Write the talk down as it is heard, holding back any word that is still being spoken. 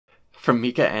from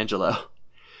Mika Angelo.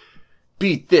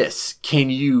 Beat this. Can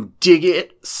you dig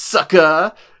it,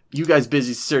 sucker? You guys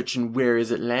busy searching where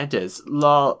is Atlantis?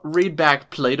 Lol, read back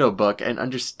Plato book and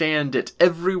understand it.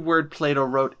 Every word Plato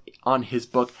wrote on his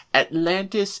book.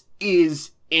 Atlantis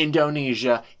is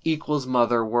Indonesia equals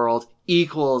Mother World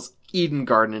equals Eden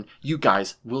Garden. You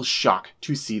guys will shock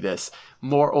to see this.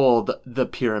 More old, the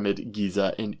Pyramid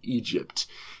Giza in Egypt.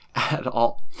 At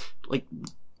all. Like,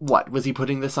 what? Was he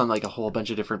putting this on like a whole bunch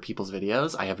of different people's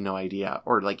videos? I have no idea.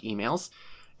 Or like emails.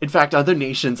 In fact, other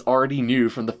nations already knew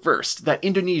from the first that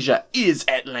Indonesia is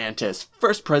Atlantis.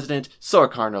 First President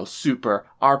Sukarno Super.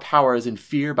 Our power is in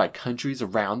fear by countries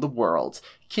around the world.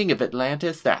 King of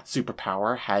Atlantis, that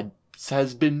superpower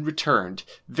has been returned.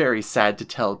 Very sad to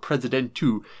tell. President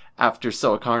 2, after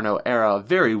Sukarno era,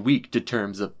 very weak to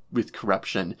terms with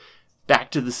corruption.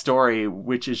 Back to the story,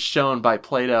 which is shown by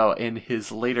Plato in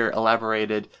his later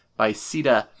elaborated by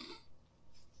Sita.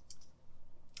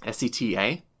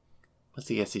 SETA? What's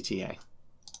the SETA? What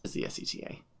is the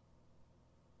SETA?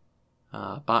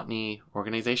 Botany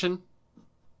Organization?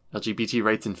 LGBT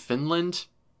rights in Finland?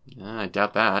 I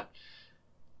doubt that.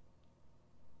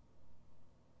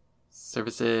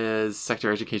 Services,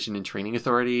 Sector Education and Training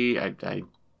Authority? Let's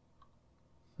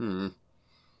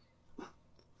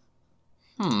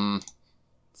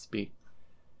be.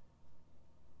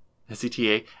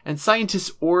 SETA. And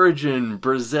Scientist Origin,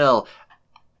 Brazil.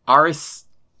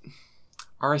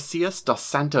 Aracias dos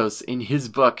Santos, in his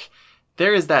book,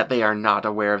 there is that they are not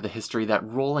aware of the history that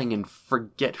rolling and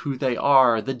forget who they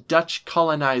are. The Dutch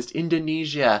colonized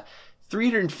Indonesia.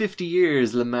 350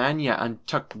 years, Lemania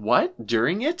took what?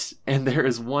 During it? And there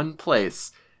is one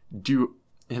place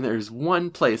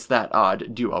that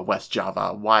odd, Dua, West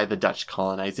Java. Why the Dutch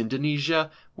colonized Indonesia?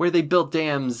 Where they built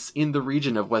dams in the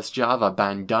region of West Java,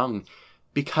 Bandung.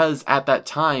 Because at that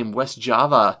time, West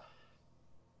Java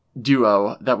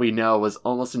duo that we know was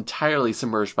almost entirely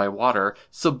submerged by water,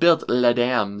 so built le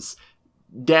dams.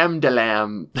 Dam de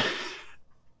lam.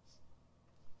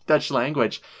 Dutch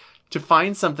language. To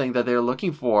find something that they're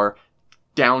looking for,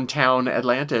 downtown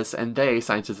Atlantis, and they,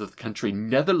 scientists of the country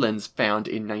Netherlands, found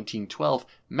in 1912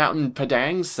 Mountain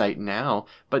Padang site now,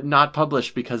 but not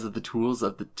published because of the tools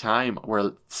of the time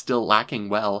were still lacking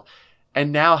well.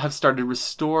 And now have started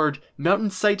restored.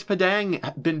 Mountain Site Padang,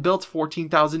 been built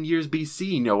 14,000 years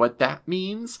BC. Know what that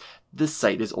means? This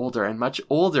site is older and much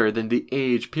older than the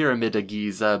age Pyramid of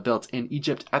Giza built in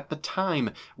Egypt at the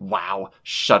time. Wow,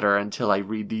 shudder until I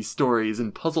read these stories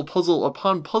and puzzle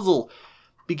upon puzzle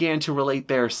began to relate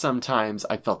there. Sometimes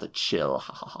I felt a chill.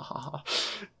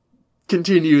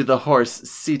 Continue the horse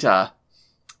Sita.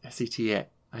 S-E-T-A.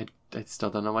 I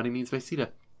still don't know what he means by Sita.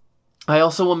 I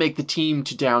also will make the team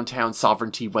to downtown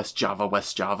sovereignty West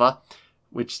Java,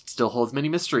 which still holds many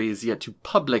mysteries yet to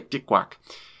public dickwak.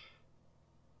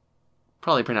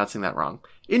 Probably pronouncing that wrong.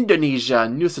 Indonesia,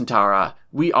 Nusantara,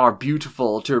 we are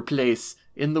beautiful to a place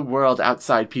in the world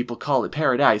outside people call it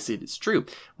paradise. It is true.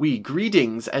 We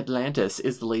greetings, Atlantis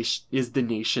is the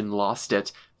nation lost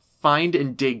it. Find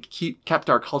and dig, kept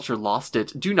our culture, lost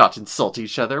it. Do not insult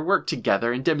each other, work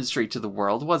together, and demonstrate to the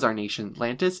world was our nation.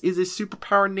 Atlantis is a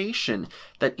superpower nation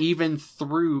that even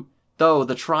though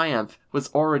the triumph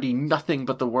was already nothing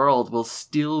but the world will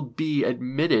still be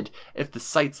admitted if the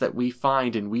sites that we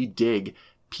find and we dig.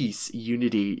 Peace,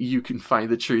 unity. You can find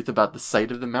the truth about the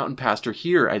site of the mountain pasture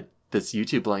here at this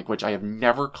YouTube link, which I have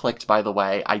never clicked, by the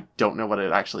way. I don't know what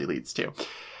it actually leads to.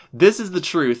 This is the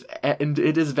truth, and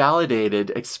it is validated,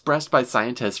 expressed by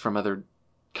scientists from other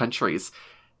countries.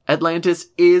 Atlantis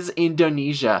is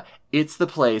Indonesia. It's the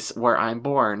place where I'm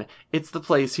born. It's the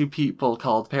place who people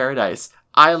called paradise.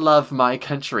 I love my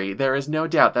country. There is no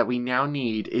doubt that we now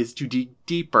need is to dig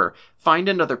deeper. Find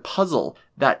another puzzle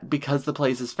that because the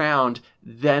place is found,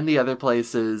 then the other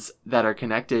places that are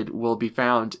connected will be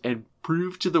found and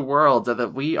prove to the world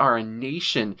that we are a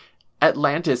nation.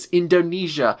 Atlantis,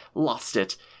 Indonesia, lost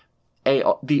it.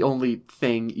 The only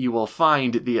thing you will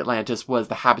find the Atlantis was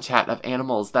the habitat of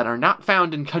animals that are not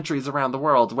found in countries around the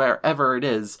world, wherever it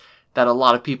is, that a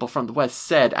lot of people from the West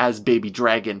said as baby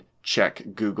dragon.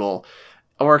 Check Google.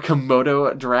 Or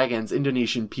Komodo dragons,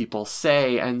 Indonesian people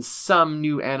say, and some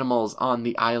new animals on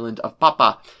the island of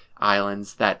Papa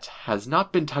Islands that has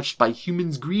not been touched by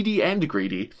humans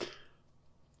greedy.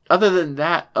 Other than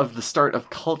that of the start of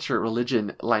culture,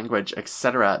 religion, language,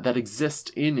 etc. that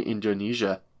exist in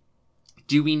Indonesia.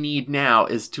 Do we need now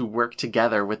is to work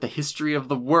together with the history of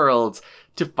the world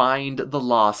to find the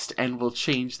lost and will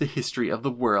change the history of the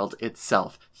world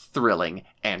itself. Thrilling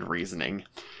and reasoning.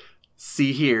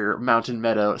 See here, Mountain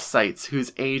Meadow sites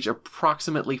whose age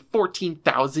approximately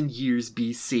 14,000 years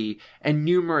BC, and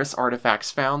numerous artifacts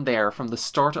found there from the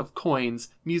start of coins,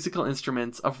 musical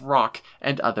instruments, of rock,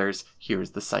 and others.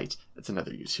 Here's the site. It's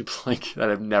another YouTube link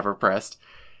that I've never pressed.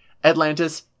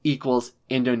 Atlantis equals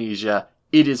Indonesia.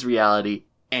 It is reality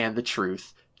and the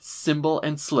truth. Symbol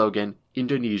and slogan,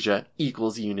 Indonesia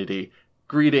equals unity.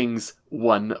 Greetings,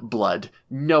 one blood.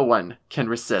 No one can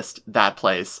resist that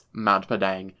place, Mount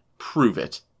Padang. Prove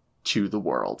it to the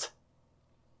world.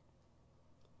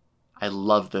 I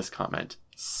love this comment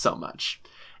so much.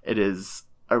 It is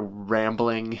a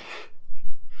rambling...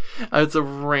 it's a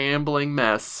rambling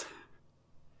mess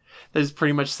that is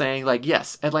pretty much saying, like,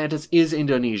 yes, Atlantis is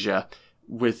Indonesia,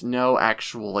 with no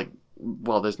actual, like,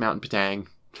 well, there's Mountain Padang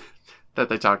that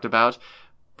they talked about.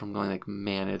 I'm going like,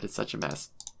 man, it is such a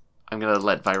mess. I'm going to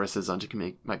let viruses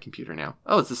onto my computer now.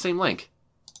 Oh, it's the same link.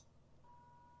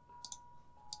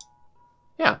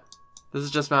 Yeah, this is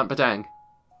just Mount Padang.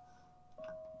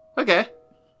 Okay.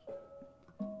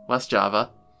 West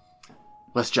Java.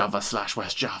 West Java /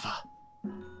 West Java.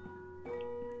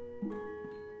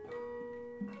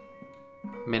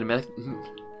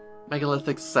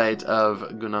 Megalithic site of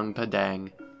Gunung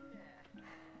Padang.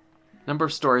 Number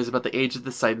of stories about the age of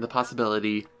the site and the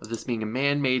possibility of this being a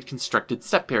man-made constructed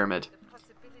step pyramid.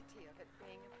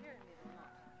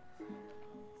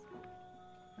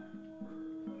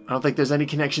 I don't think there's any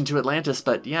connection to Atlantis,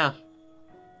 but yeah.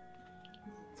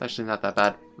 It's actually not that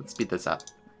bad. Let's speed this up.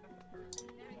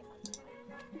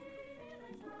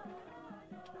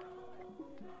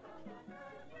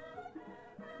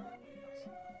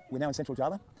 We're now in central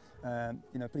Java,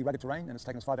 in a pretty rugged terrain, and it's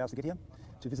taken us 5 hours to get here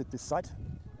to visit this site.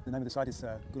 The name of the site is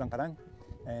Gunung Padang,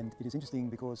 and it is interesting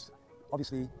because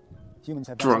obviously humans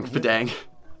have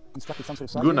constructed some sort of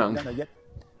site. We don't know yet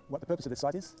what the purpose of this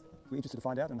site is. We're interested to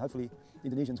find out, and hopefully the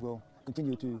Indonesians will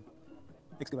continue to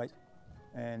excavate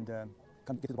and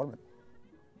get to the bottom of it.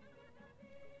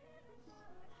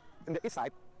 In the east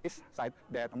side,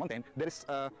 that mountain, there is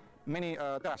many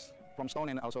terraces from stone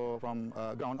and also from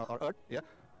ground or earth. Yeah,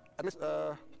 at least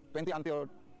 20 until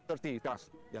 30 terraces.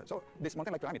 Yeah, so this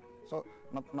mountain like pyramid. So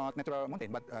not natural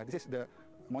mountain, but this is the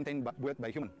mountain built by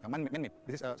human, man-made.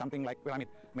 This is something like pyramid,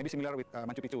 maybe similar with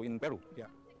Machu Picchu in Peru. Yeah.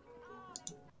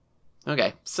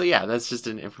 Okay, so yeah, that's just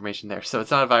an information there. So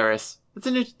it's not a virus. It's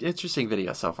an interesting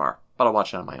video so far, but I'll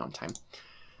watch it on my own time.